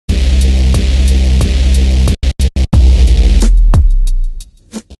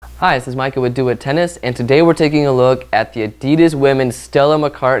Hi, this is Micah with Do It Tennis, and today we're taking a look at the Adidas women's Stella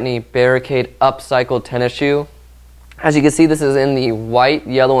McCartney Barricade Upcycled tennis shoe. As you can see, this is in the white,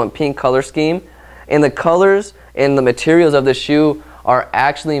 yellow, and pink color scheme, and the colors and the materials of the shoe are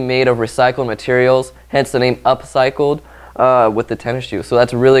actually made of recycled materials, hence the name Upcycled with the tennis shoe. So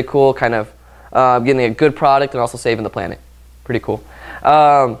that's really cool, kind of getting a good product and also saving the planet. Pretty cool.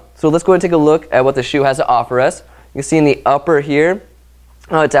 So let's go ahead and take a look at what the shoe has to offer us. You can see in the upper here,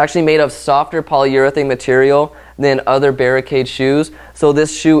 it's actually made of softer polyurethane material than other Barricade shoes. So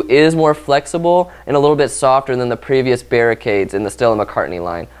this shoe is more flexible and a little bit softer than the previous Barricades in the Stella McCartney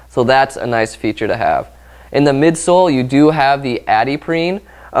line. So that's a nice feature to have. In the midsole, you do have the adiPRENE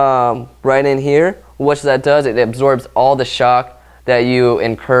right in here. What that does, it absorbs all the shock that you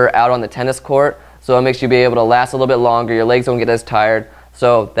incur out on the tennis court. So it makes you be able to last a little bit longer. Your legs don't get as tired.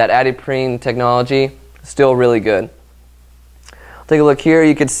 So that adiPRENE technology, still really good. Take a look here.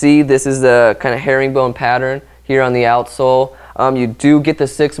 You can see this is the kind of herringbone pattern here on the outsole. You do get the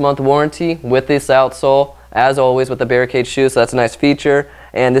 6-month warranty with this outsole, as always with the Barricade shoe, so that's a nice feature.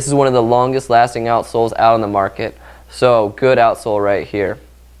 And this is one of the longest lasting outsoles out on the market. So good outsole right here.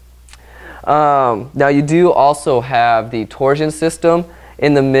 Now you do also have the torsion system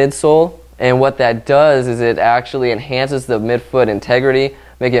in the midsole, and what that does is it actually enhances the midfoot integrity,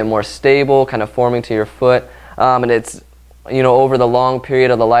 making it more stable, kind of forming to your foot, and it's, you know, over the long period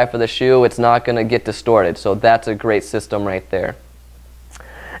of the life of the shoe, it's not going to get distorted. So that's a great system right there.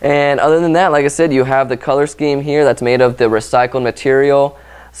 And other than that, like I said, you have the color scheme here that's made of the recycled material.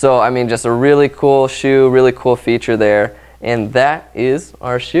 So I mean, just a really cool shoe, really cool feature there. And that is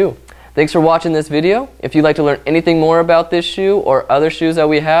our shoe. Thanks for watching this video. If you'd like to learn anything more about this shoe or other shoes that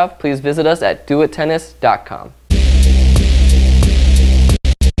we have, please visit us at doittennis.com.